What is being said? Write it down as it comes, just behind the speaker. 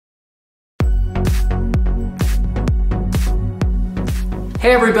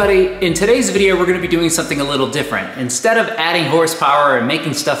Hey everybody, in today's video we're going to be doing something a little different. Instead of adding horsepower and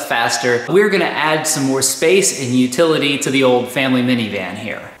making stuff faster, we're going to add some more space and utility to the old family minivan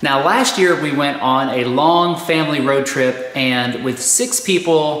here. Now last year we went on a long family road trip, and with 6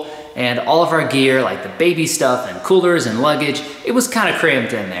 people and all of our gear like the baby stuff and coolers and luggage, it was kind of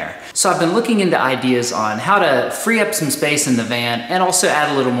cramped in there. So I've been looking into ideas on how to free up some space in the van and also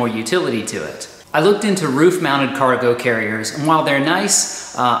add a little more utility to it. I looked into roof-mounted cargo carriers, and while they're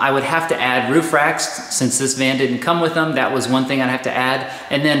nice, I would have to add roof racks since this van didn't come with them. That was one thing I'd have to add,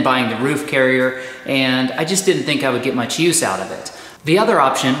 and then buying the roof carrier, and I just didn't think I would get much use out of it. The other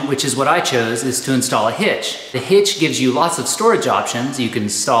option, which is what I chose, is to install a hitch. The hitch gives you lots of storage options. You can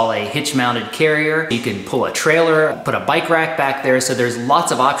install a hitch-mounted carrier, you can pull a trailer, put a bike rack back there, so there's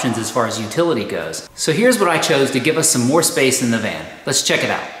lots of options as far as utility goes. So here's what I chose to give us some more space in the van. Let's check it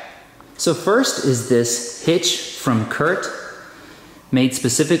out. So first is this hitch from Curt, made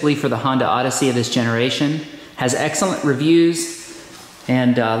specifically for the Honda Odyssey of this generation. Has excellent reviews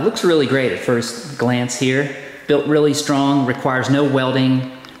and looks really great at first glance here. Built really strong, requires no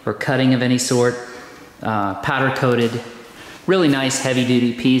welding or cutting of any sort, powder coated. Really nice heavy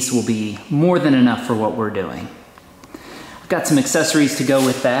duty piece, will be more than enough for what we're doing. I've got some accessories to go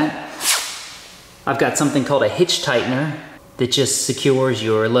with that. I've got something called a hitch tightener that just secures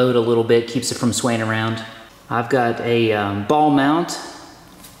your load a little bit, keeps it from swaying around. I've got a ball mount.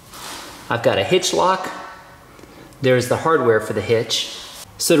 I've got a hitch lock. There's the hardware for the hitch.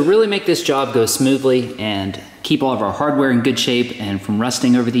 So to really make this job go smoothly and keep all of our hardware in good shape and from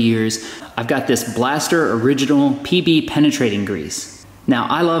rusting over the years, I've got this Blaster Original PB penetrating grease. Now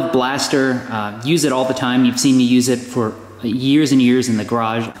I love Blaster, use it all the time. You've seen me use it for years and years in the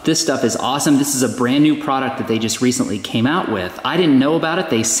garage. This stuff is awesome. This is a brand new product that they just recently came out with. I didn't know about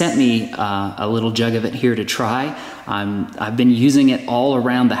it. They sent me a little jug of it here to try. I've been using it all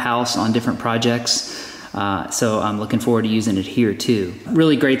around the house on different projects. So I'm looking forward to using it here too.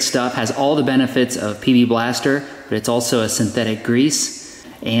 Really great stuff, has all the benefits of PB Blaster, but it's also a synthetic grease,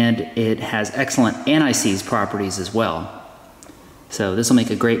 and it has excellent anti-seize properties as well. So this will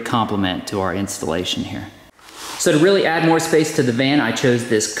make a great complement to our installation here. So to really add more space to the van, I chose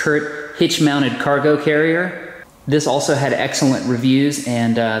this Curt hitch-mounted cargo carrier. This also had excellent reviews,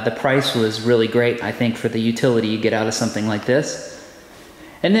 and the price was really great, I think, for the utility you get out of something like this.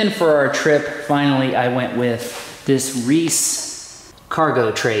 And then for our trip, finally, I went with this Reese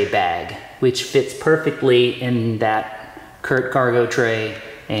cargo tray bag, which fits perfectly in that Curt cargo tray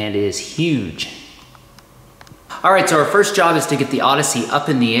and is huge. All right, so our first job is to get the Odyssey up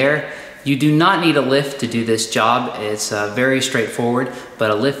in the air. You do not need a lift to do this job. It's very straightforward, but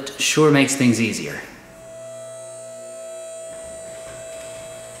a lift sure makes things easier.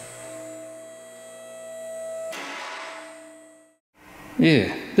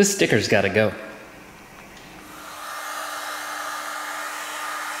 Ew, this sticker's gotta go.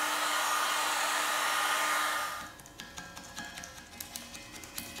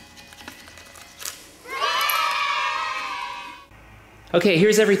 Okay,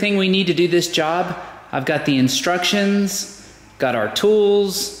 here's everything we need to do this job. I've got the instructions, got our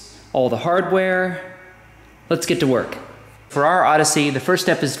tools, all the hardware. Let's get to work. For our Odyssey, the first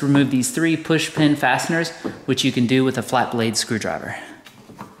step is to remove these 3 push pin fasteners, which you can do with a flat blade screwdriver.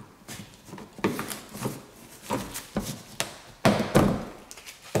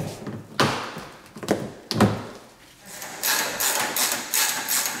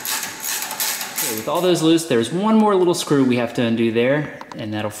 With all those loose, there's one more little screw we have to undo there,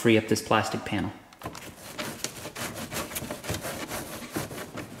 and that'll free up this plastic panel.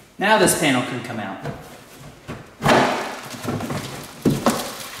 Now this panel can come out.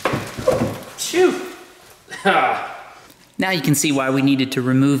 Phew! Now you can see why we needed to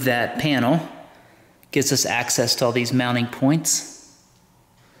remove that panel. Gives us access to all these mounting points.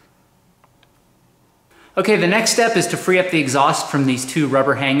 Okay, the next step is to free up the exhaust from these 2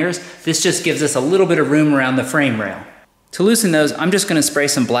 rubber hangers. This just gives us a little bit of room around the frame rail. To loosen those, I'm just gonna spray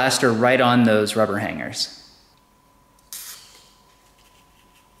some Blaster right on those rubber hangers.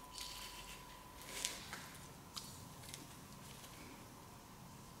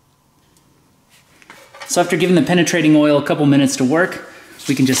 So after giving the penetrating oil a couple minutes to work,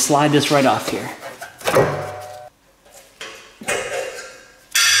 we can just slide this right off here.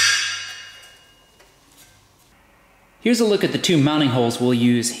 Here's a look at the 2 mounting holes we'll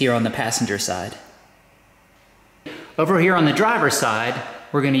use here on the passenger side. Over here on the driver's side,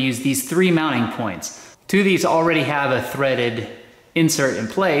 we're going to use these 3 mounting points. 2 of these already have a threaded insert in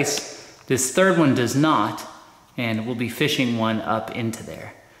place. This 3rd one does not, and we'll be fishing one up into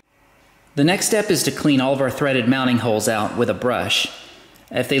there. The next step is to clean all of our threaded mounting holes out with a brush.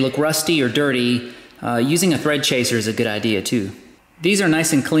 If they look rusty or dirty, using a thread chaser is a good idea too. These are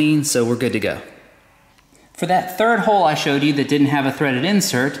nice and clean, so we're good to go. For that third hole I showed you that didn't have a threaded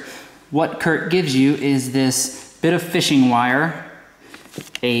insert, what Curt gives you is this bit of fishing wire,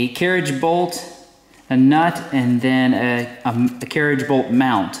 a carriage bolt, a nut, and then a carriage bolt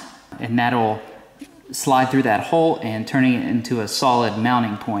mount. And that'll slide through that hole and turning it into a solid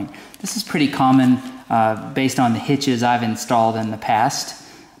mounting point. This is pretty common based on the hitches I've installed in the past,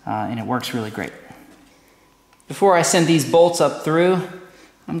 and it works really great. Before I send these bolts up through,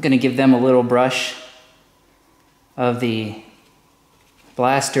 I'm going to give them a little brush of the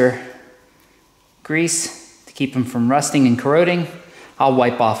blaster grease to keep them from rusting and corroding. I'll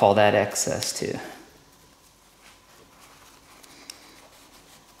wipe off all that excess too.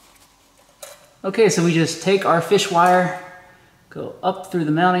 Okay, so we just take our fish wire, go up through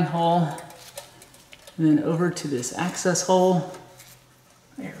the mounting hole, and then over to this access hole.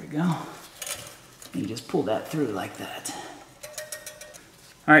 There we go. You just pull that through like that.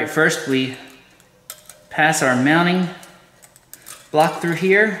 All right, first we pass our mounting block through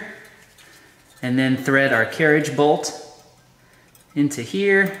here, and then thread our carriage bolt into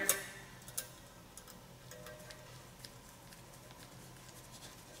here.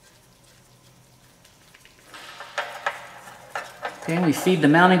 Okay, we feed the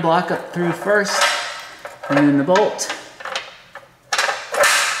mounting block up through first, and then the bolt.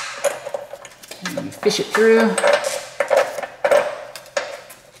 And we fish it through.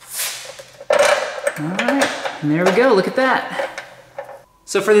 All right, and there we go, look at that.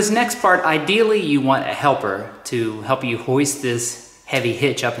 So for this next part, ideally you want a helper to help you hoist this heavy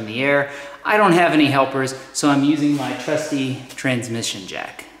hitch up in the air. I don't have any helpers, so I'm using my trusty transmission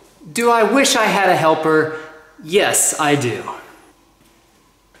jack. Do I wish I had a helper? Yes, I do.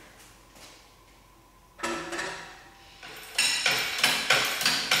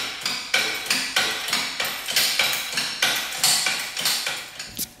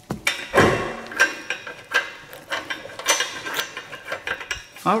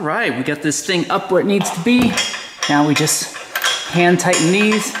 All right, we got this thing up where it needs to be. Now we just hand tighten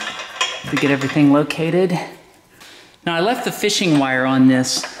these to get everything located. Now I left the fishing wire on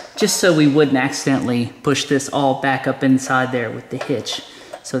this just so we wouldn't accidentally push this all back up inside there with the hitch.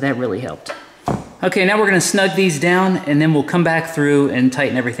 So that really helped. Okay, now we're gonna snug these down and then we'll come back through and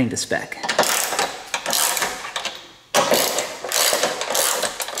tighten everything to spec.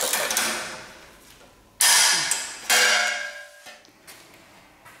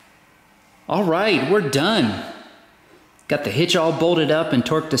 All right, we're done. Got the hitch all bolted up and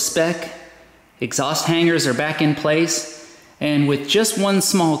torqued to spec. Exhaust hangers are back in place. And with just one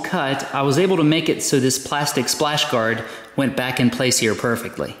small cut, I was able to make it so this plastic splash guard went back in place here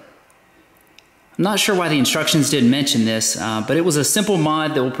perfectly. I'm not sure why the instructions didn't mention this, but it was a simple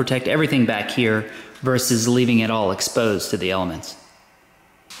mod that will protect everything back here versus leaving it all exposed to the elements.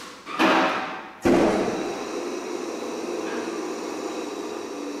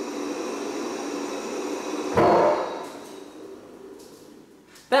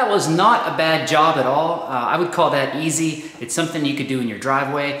 That was not a bad job at all. I would call that easy. It's something you could do in your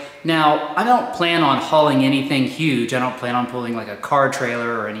driveway. Now, I don't plan on hauling anything huge. I don't plan on pulling like a car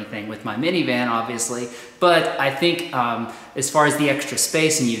trailer or anything with my minivan, obviously. But I think as far as the extra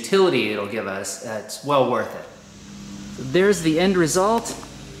space and utility it'll give us, it's well worth it. So there's the end result.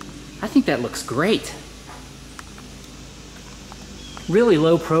 I think that looks great. Really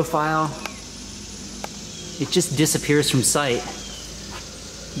low profile. It just disappears from sight.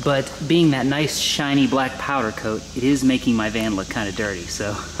 But being that nice shiny black powder coat, it is making my van look kind of dirty,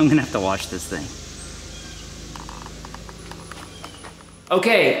 so I'm gonna have to wash this thing.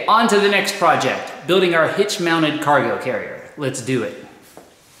 Okay, on to the next project, building our hitch-mounted cargo carrier. Let's do it.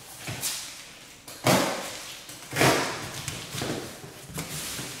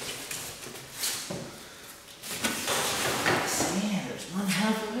 See, there's one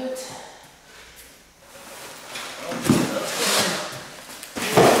half of it.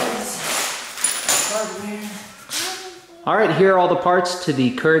 All right, here are all the parts to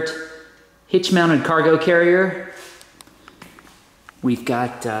the Curt hitch-mounted cargo carrier. We've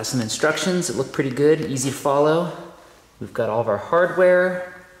got some instructions that look pretty good, easy to follow. We've got all of our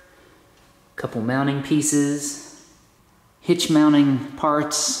hardware, a couple mounting pieces, hitch mounting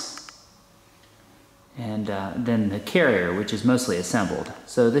parts, and then the carrier, which is mostly assembled.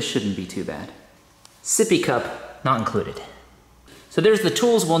 So this shouldn't be too bad. Sippy cup, not included. So there's the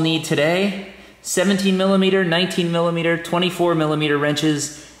tools we'll need today. 17 millimeter, 19 millimeter, 24 millimeter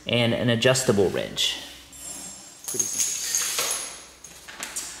wrenches, and an adjustable wrench. Pretty simple.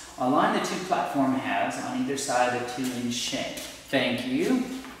 I'll line the two platform halves on either side of a 2-inch shank. Thank you.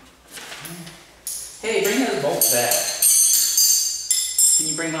 Hey, bring those bolts back. Can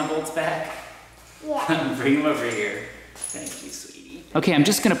you bring my bolts back? Yeah. Bring them over here. Thank you, sweetie. Okay, I'm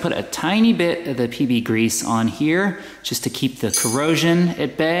just gonna put a tiny bit of the PB grease on here just to keep the corrosion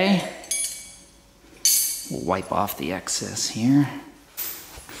at bay. We'll wipe off the excess here.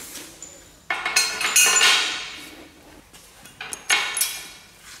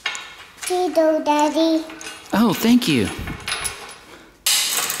 Here you go, Daddy. Oh, thank you.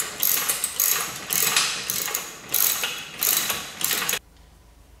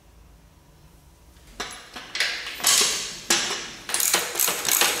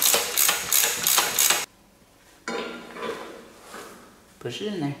 Push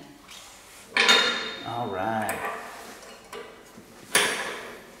it in there. All right.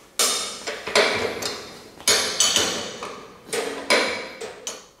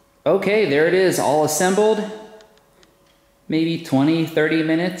 Okay, there it is, all assembled. Maybe 20, 30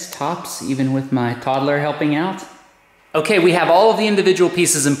 minutes tops, even with my toddler helping out. Okay, we have all of the individual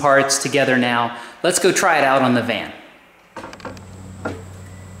pieces and parts together now. Let's go try it out on the van.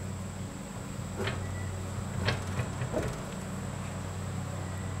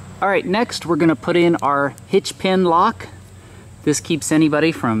 All right, next we're gonna put in our hitch pin lock. This keeps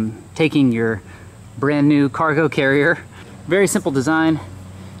anybody from taking your brand new cargo carrier. Very simple design.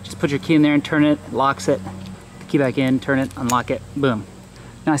 Just put your key in there and turn it, locks it. Key back in, turn it, unlock it, boom.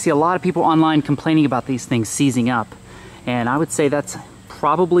 Now I see a lot of people online complaining about these things seizing up, and I would say that's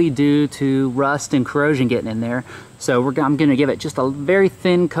probably due to rust and corrosion getting in there. So I'm gonna give it just a very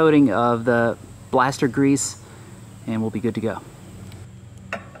thin coating of the blaster grease and we'll be good to go.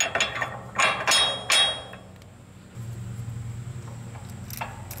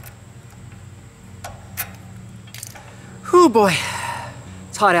 Oh boy,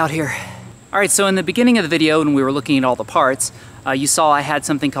 it's hot out here. All right, so in the beginning of the video when we were looking at all the parts, you saw I had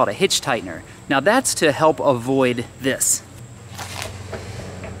something called a hitch tightener. Now that's to help avoid this.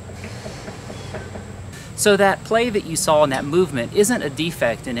 So that play that you saw in that movement isn't a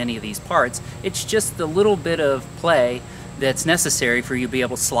defect in any of these parts, it's just the little bit of play that's necessary for you to be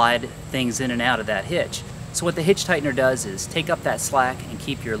able to slide things in and out of that hitch. So what the hitch tightener does is take up that slack and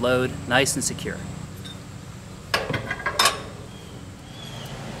keep your load nice and secure.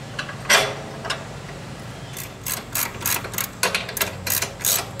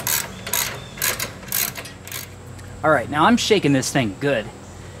 All right, now I'm shaking this thing good,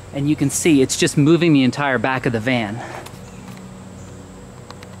 and you can see it's just moving the entire back of the van.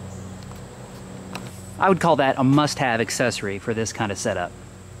 I would call that a must-have accessory for this kind of setup.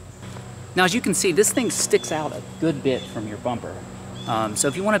 Now, as you can see, this thing sticks out a good bit from your bumper. So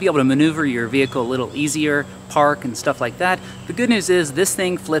if you want to be able to maneuver your vehicle a little easier, park and stuff like that, the good news is this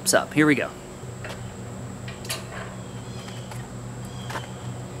thing flips up. Here we go.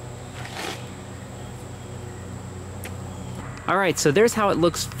 All right, so there's how it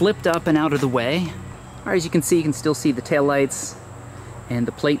looks flipped up and out of the way. All right, as you can see, you can still see the taillights and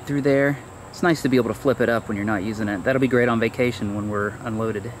the plate through there. It's nice to be able to flip it up when you're not using it. That'll be great on vacation when we're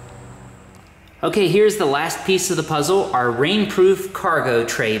unloaded. Okay, here's the last piece of the puzzle, our Rainproof cargo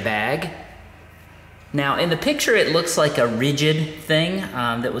tray bag. Now, in the picture, it looks like a rigid thing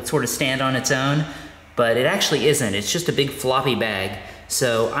that would sort of stand on its own, but it actually isn't. It's just a big floppy bag.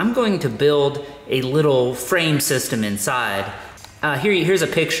 So I'm going to build a little frame system inside. Here's a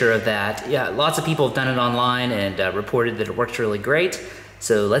picture of that. Yeah, lots of people have done it online and reported that it works really great.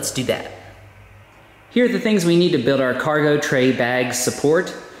 So let's do that. Here are the things we need to build our cargo tray bag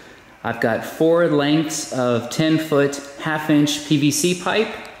support. I've got 4 lengths of 10-foot 1/2-inch PVC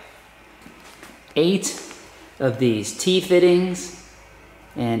pipe, 8 of these T-fittings,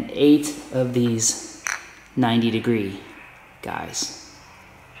 and 8 of these 90-degree guys.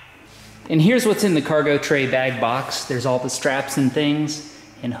 And here's what's in the cargo tray bag box. There's all the straps and things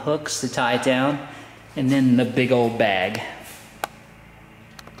and hooks to tie it down, and then the big old bag.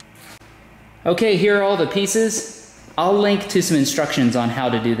 Okay, here are all the pieces. I'll link to some instructions on how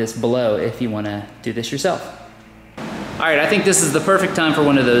to do this below if you want to do this yourself. All right, I think this is the perfect time for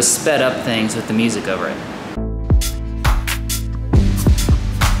one of those sped up things with the music over it.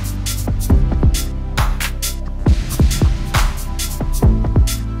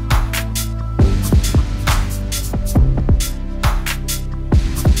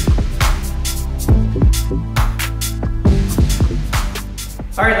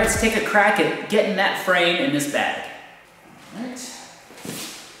 All right, let's take a crack at getting that frame in this bag. All right.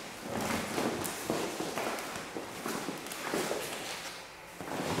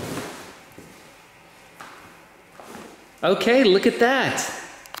 Okay, look at that.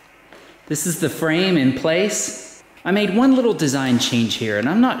 This is the frame in place. I made one little design change here, and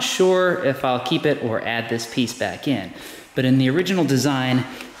I'm not sure if I'll keep it or add this piece back in. But in the original design,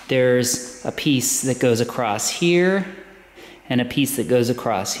 there's a piece that goes across here and a piece that goes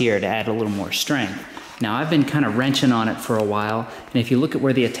across here to add a little more strength. Now, I've been kind of wrenching on it for a while, and if you look at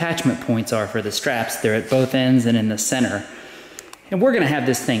where the attachment points are for the straps, they're at both ends and in the center. And we're gonna have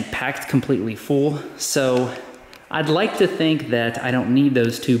this thing packed completely full, so I'd like to think that I don't need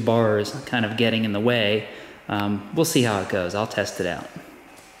those two bars kind of getting in the way. We'll see how it goes. I'll test it out.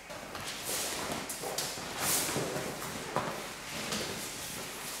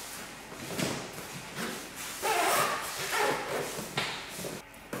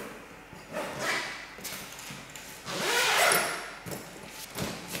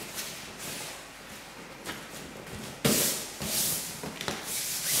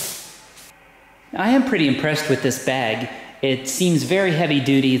 I am pretty impressed with this bag. It seems very heavy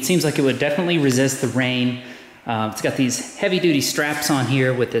duty. It seems like it would definitely resist the rain. It's got these heavy duty straps on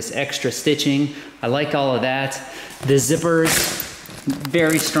here with this extra stitching. I like all of that. The zippers,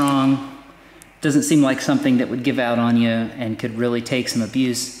 very strong. Doesn't seem like something that would give out on you and could really take some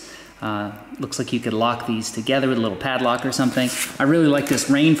abuse. Looks like you could lock these together with a little padlock or something. I really like this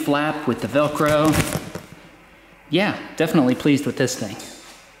rain flap with the Velcro. Yeah, definitely pleased with this thing.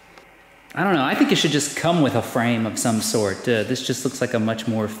 I don't know, I think it should just come with a frame of some sort. This just looks like a much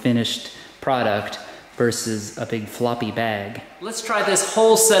more finished product versus a big floppy bag. Let's try this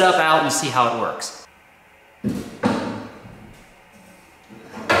whole setup out and see how it works.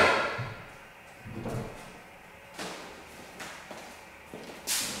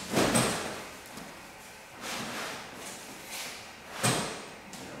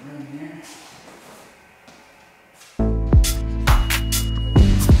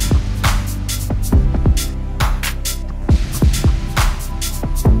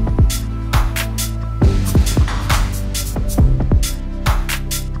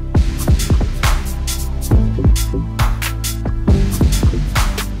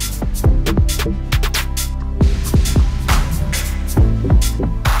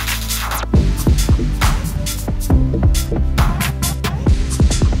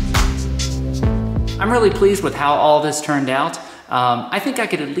 I'm really pleased with how all this turned out. I think I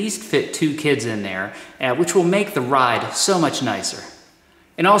could at least fit 2 kids in there, which will make the ride so much nicer.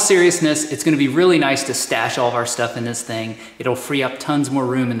 In all seriousness, it's gonna be really nice to stash all of our stuff in this thing. It'll free up tons more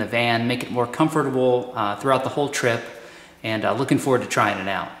room in the van, make it more comfortable throughout the whole trip, and looking forward to trying it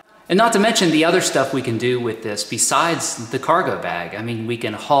out. And not to mention the other stuff we can do with this besides the cargo bag. I mean, we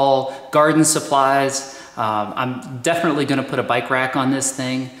can haul garden supplies. I'm definitely gonna put a bike rack on this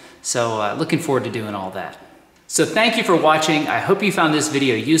thing. So looking forward to doing all that. So thank you for watching. I hope you found this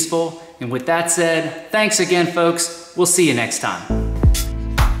video useful. And with that said, thanks again, folks. We'll see you next time.